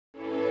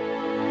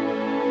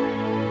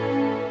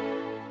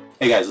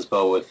Hey guys, it's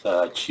Bo with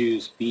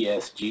Choose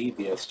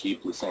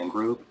BSG Blue Sand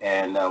Group,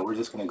 and we're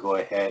just going to go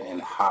ahead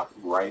and hop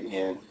right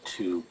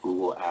into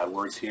Google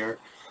AdWords here.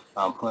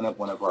 Pulling up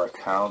one of our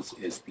accounts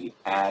is the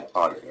Ad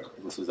Auditor.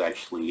 This is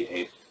actually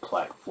a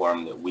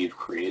platform that we've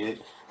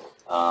created.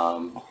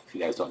 If you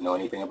guys don't know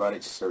anything about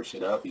it, just search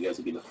it up. You guys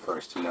will be the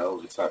first to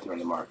know. It's out there in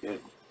the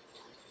market.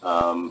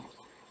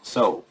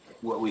 So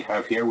what we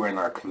have here, we're in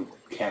our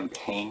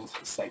campaigns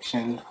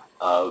section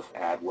of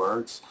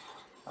AdWords.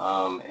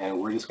 And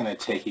we're just going to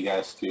take you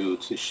guys through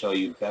to show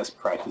you best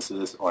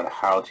practices on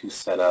how to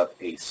set up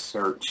a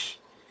search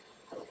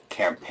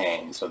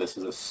campaign. So this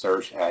is a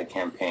search ad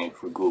campaign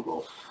for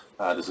Google.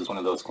 This is one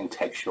of those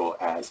contextual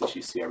ads that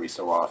you see every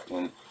so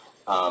often.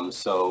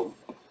 So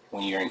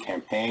when you're in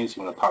campaigns,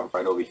 you want to pop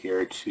right over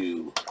here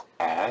to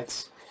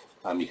ads.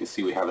 You can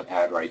see we have an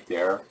ad right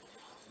there.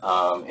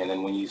 And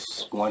then when you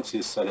want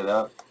to set it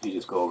up, you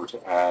just go over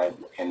to add,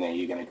 and then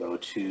you're going to go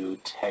to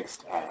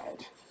text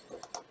ad.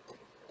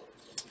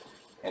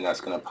 And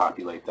that's going to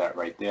populate that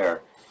right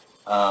there.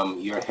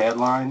 Your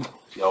headline,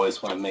 you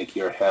always want to make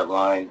your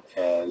headline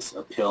as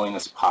appealing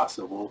as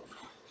possible.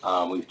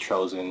 We've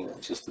chosen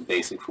just the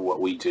basic for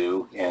what we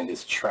do, and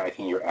it's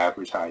tracking your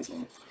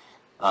advertising.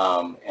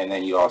 And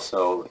then you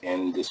also,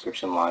 in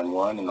description line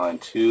 1 and line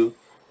 2,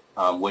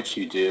 what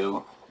you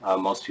do.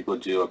 Most people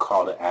do a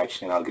call to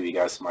action. I'll give you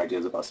guys some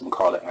ideas about some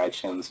call to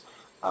actions.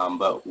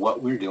 But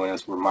what we're doing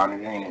is we're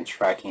monitoring and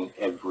tracking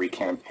every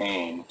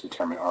campaign,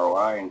 determine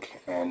ROI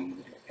and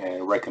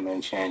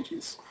recommend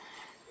changes.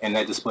 In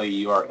that display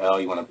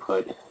URL, you want to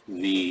put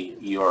the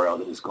URL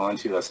that it's going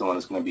to. That's the one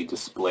that's going to be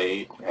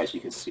displayed. As you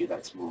can see,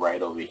 that's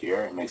right over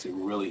here. It makes it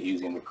really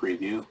easy in the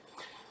preview.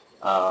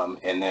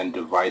 And then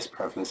device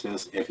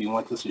preferences. If you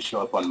want this to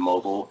show up on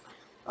mobile,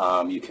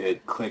 you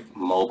could click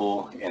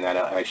mobile, and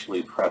that'll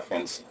actually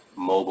preference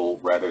mobile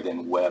rather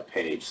than web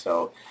page.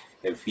 So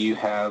if you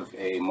have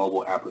a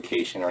mobile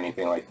application or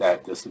anything like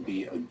that, this would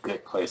be a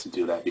good place to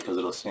do that, because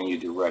it'll send you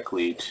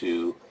directly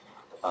to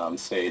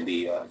say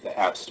the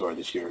app store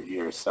that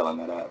you're selling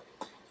that at.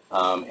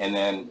 And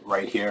then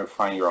right here,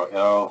 find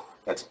URL.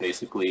 That's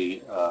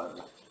basically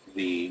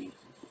the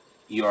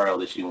URL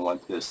that you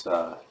want this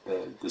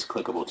this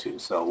clickable to.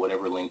 So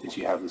whatever link that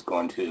you have is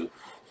going to,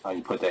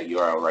 you put that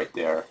URL right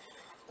there.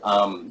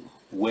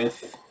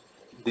 With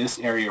this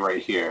area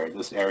right here,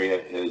 this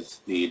area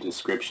is the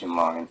description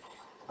line.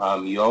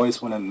 You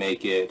always want to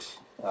make it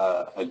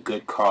a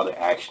good call to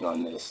action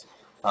on this.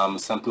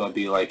 Something would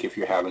be like if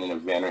you're having an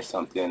event or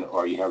something,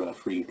 or you're having a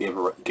free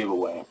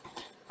giveaway.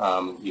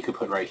 You could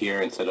put right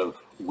here, instead of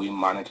we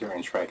monitor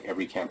and track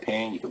every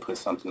campaign, you could put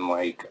something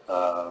like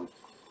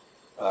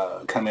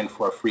come in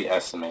for a free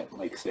estimate,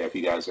 like say if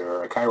you guys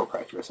are a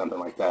chiropractor or something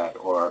like that,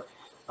 or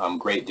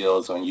great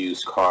deals on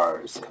used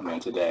cars, come in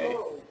today.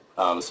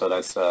 So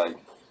that's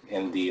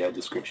in the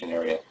description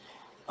area.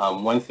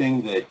 One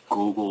thing that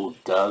Google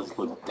does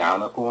look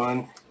down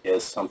upon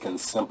is something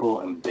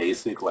simple and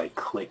basic like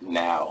click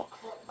now.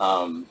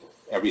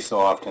 Every so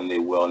often they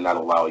will not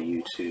allow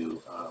you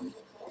to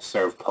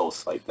serve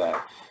posts like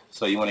that.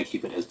 So you want to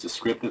keep it as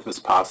descriptive as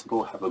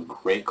possible, have a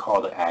great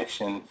call to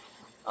action,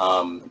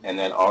 and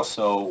then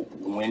also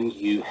when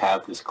you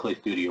have this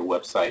click through to your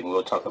website, and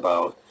we'll talk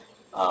about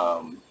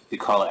the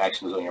call to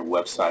actions on your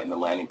website and the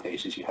landing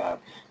pages you have,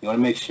 you want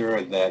to make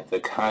sure that the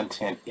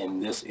content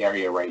in this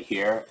area right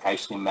here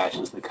actually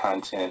matches the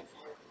content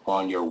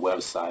on your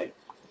website.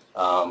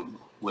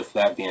 With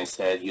that being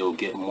said, you'll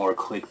get more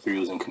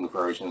click-throughs and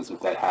conversions if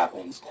that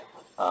happens.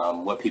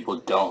 What people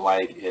don't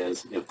like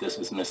is if this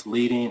is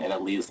misleading and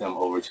it leads them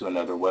over to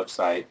another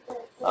website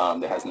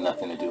that has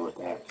nothing to do with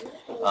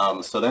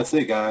that. So that's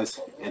it, guys.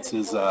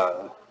 It's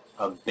a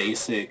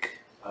basic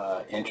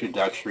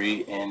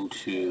introductory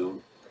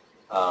into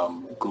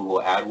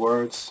Google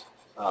AdWords.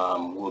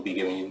 We'll be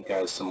giving you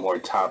guys some more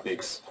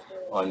topics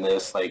on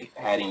this, like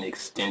adding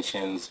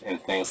extensions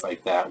and things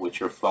like that with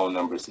your phone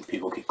numbers that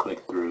people can click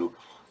through,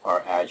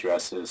 or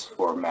addresses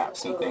for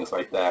maps and things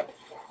like that.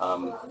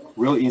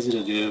 Real easy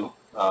to do.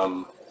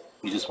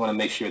 You just want to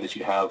make sure that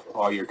you have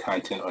all your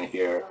content on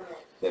here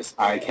that's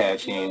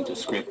eye-catching,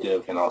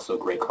 descriptive, and also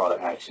great call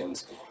to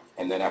actions.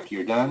 And then after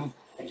you're done,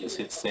 you just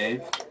hit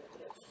save,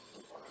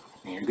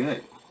 and you're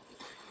good.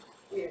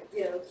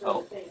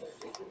 Oh,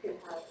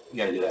 you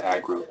got to do the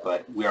ad group,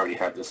 but we already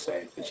have this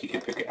saved. But you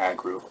can pick an ad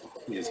group.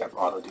 We just have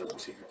auto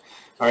dealers here.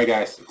 All right,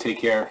 guys, take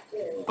care.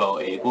 Bo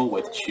Abel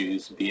with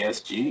Choose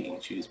BSG,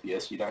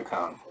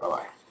 choosebsg.com.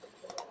 Bye-bye.